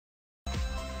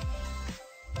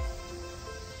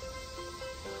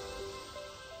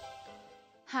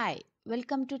Hi,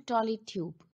 welcome to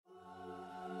Tollytube.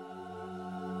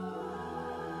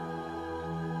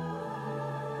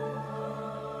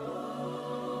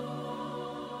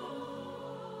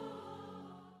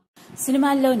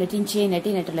 సినిమాల్లో నటించే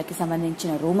నటీనటులకి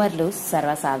సంబంధించిన రూమర్లు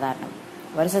సర్వసాధారణం.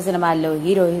 వరుస సినిమాల్లో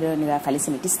హీరో హీరోయిన్గా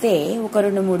కలిసి నటిస్తే ఒక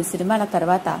 2-3 సినిమాల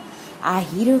తర్వాత ఆ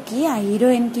హీరోకి ఆ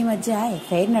హీరోయిన్ కి మధ్య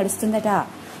ఎఫైర్ నడుస్తుందట,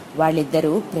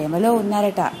 వాళ్ళిద్దరూ ప్రేమలో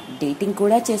ఉన్నారట, డేటింగ్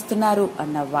కూడా చేస్తున్నారు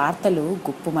అన్న వార్తలు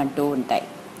గుప్పుమంటూ ఉంటాయి.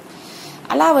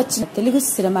 అలా వచ్చిన తెలుగు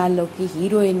సినిమాల్లోకి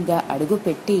హీరోయిన్ గా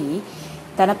అడుగుపెట్టి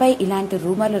తనపై ఇలాంటి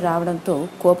రూమర్లు రావడంతో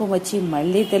కోపం వచ్చి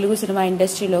మళ్లీ తెలుగు సినిమా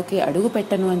ఇండస్ట్రీలోకి అడుగు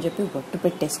పెట్టను అని చెప్పి ఒట్టు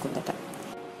పెట్టేసుకుందట.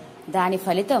 దాని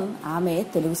ఫలితం ఆమె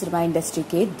తెలుగు సినిమా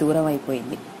ఇండస్ట్రీకే దూరం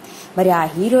అయిపోయింది. మరి ఆ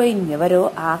హీరోయిన్ ఎవరో,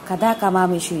 ఆ కథా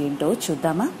కమామిషు ఏంటో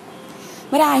చూద్దామా?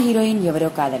 మరి ఆ హీరోయిన్ ఎవరో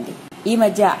కాదండి, ఈ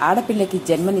మధ్య ఆడపిల్లకి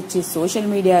జన్మనిచ్చి సోషల్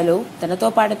మీడియాలో తనతో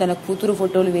పాటు తన కూతురు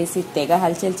ఫోటోలు వేసి తెగ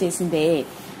హల్చల్ చేసిందే,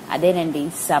 అదేనండి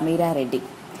సమీరా రెడ్డి.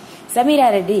 సమీరా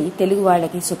రెడ్డి తెలుగు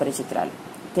వాళ్లకి సుపరిచితురాలు.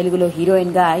 తెలుగులో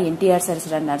హీరోయిన్ గా ఎన్టీఆర్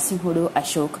సరసన నరసింహుడు,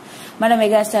 అశోక్, మన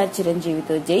మెగాస్టార్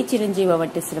చిరంజీవితో జై చిరంజీవి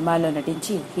వంటి సినిమాల్లో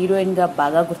నటించి హీరోయిన్ గా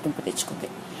బాగా గుర్తింపు తెచ్చుకుంది.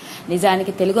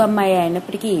 నిజానికి తెలుగు అమ్మాయి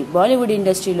అయినప్పటికీ బాలీవుడ్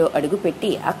ఇండస్ట్రీలో అడుగుపెట్టి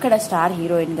అక్కడ స్టార్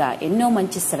హీరోయిన్ గా ఎన్నో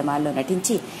మంచి సినిమాల్లో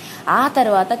నటించి ఆ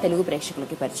తర్వాత తెలుగు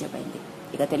ప్రేక్షకులకి పరిచయమైంది.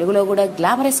 ఇక తెలుగులో కూడా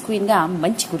గ్లామరస్ క్వీన్ గా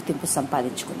మంచి గుర్తింపు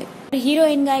సంపాదించుకుంది.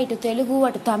 హీరోయిన్ గా ఇటు తెలుగు,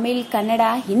 అటు తమిళ్, కన్నడ,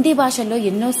 హిందీ భాషల్లో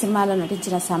ఎన్నో సినిమాల్లో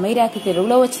నటించిన సమీరాకి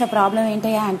తెలుగులో వచ్చిన ప్రాబ్లం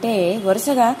ఏంటయ్యా అంటే,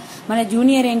 వరుసగా మన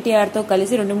జూనియర్ ఎన్టీఆర్ తో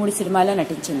కలిసి 2-3 సినిమాల్లో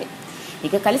నటించింది.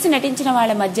 ఇక కలిసి నటించిన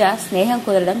వాళ్ల మధ్య స్నేహం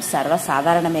కుదరడం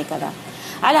సర్వసాధారణమే కదా.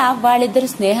 అలా వాళ్ళిద్దరు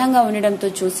స్నేహంగా ఉండడంతో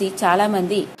చూసి చాలా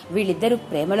మంది వీళ్ళిద్దరూ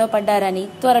ప్రేమలో పడ్డారని,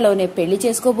 త్వరలోనే పెళ్లి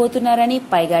చేసుకోబోతున్నారని,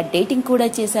 పైగా డేటింగ్ కూడా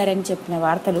చేశారని చెప్పిన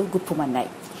వార్తలు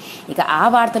గుప్పుమన్నాయి. ఇక ఆ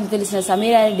వార్తలు తెలిసిన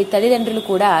సమీరా రెడ్డి తల్లిదండ్రులు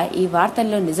కూడా ఈ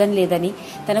వార్తల్లో నిజం లేదని,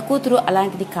 తన కూతురు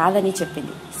అలాంటిది కాదని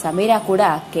చెప్పింది. సమీరా కూడా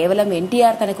కేవలం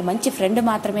ఎన్టీఆర్ తనకు మంచి ఫ్రెండ్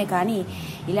మాత్రమే కానీ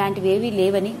ఇలాంటివేవీ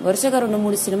లేవని, వరుసగా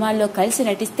 2-3 సినిమాల్లో కలిసి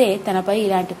నటిస్తే తనపై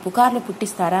ఇలాంటి పుకార్లు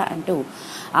పుట్టిస్తారా అంటూ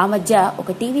ఆ మధ్య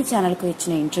ఒక టీవీ ఛానల్ కు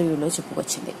ఇచ్చిన ఇంటర్వ్యూలో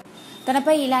చెప్పుకొచ్చింది.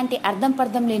 తనపై ఇలాంటి అర్థం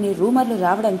పర్థం లేని రూమర్లు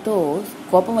రావడంతో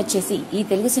కోపం వచ్చేసి ఈ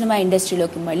తెలుగు సినిమా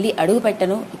ఇండస్ట్రీలోకి మళ్లీ అడుగు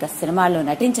పెట్టను, ఇక సినిమాల్లో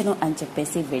నటించను అని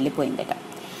చెప్పేసి వెళ్లిపోయిందట.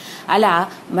 అలా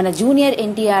మన జూనియర్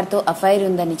ఎన్టీఆర్ తో అఫైర్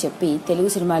ఉందని చెప్పి తెలుగు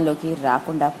సినిమాల్లోకి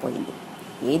రాకుండా పోయింది.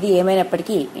 ఏది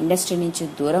ఏమైనప్పటికీ ఇండస్ట్రీ నుంచి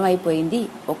దూరం అయిపోయింది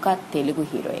ఒక తెలుగు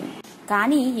హీరోయిన్.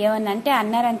 కానీ ఏమన్నంటే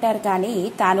అన్నారంటారు కానీ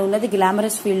తాను ఉన్నది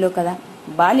గ్లామరస్ ఫీల్డ్ లో కదా,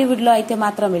 బాలీవుడ్ లో అయితే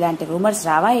మాత్రం ఇలాంటి రూమర్స్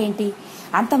రావా ఏంటి?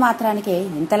 అంత మాత్రానికే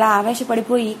ఇంతలా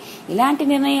ఆవేశపడిపోయి ఇలాంటి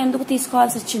నిర్ణయం ఎందుకు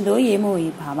తీసుకోవాల్సి వచ్చిందో ఏమో ఈ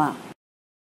భామ.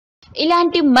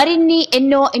 ఇలాంటి మరిన్ని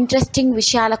ఎన్నో ఇంట్రెస్టింగ్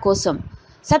విషయాల కోసం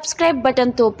సబ్స్క్రైబ్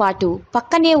బటన్ తో పాటు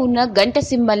పక్కనే ఉన్న గంట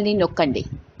సింబల్ ని నొక్కండి.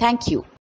 Thank you.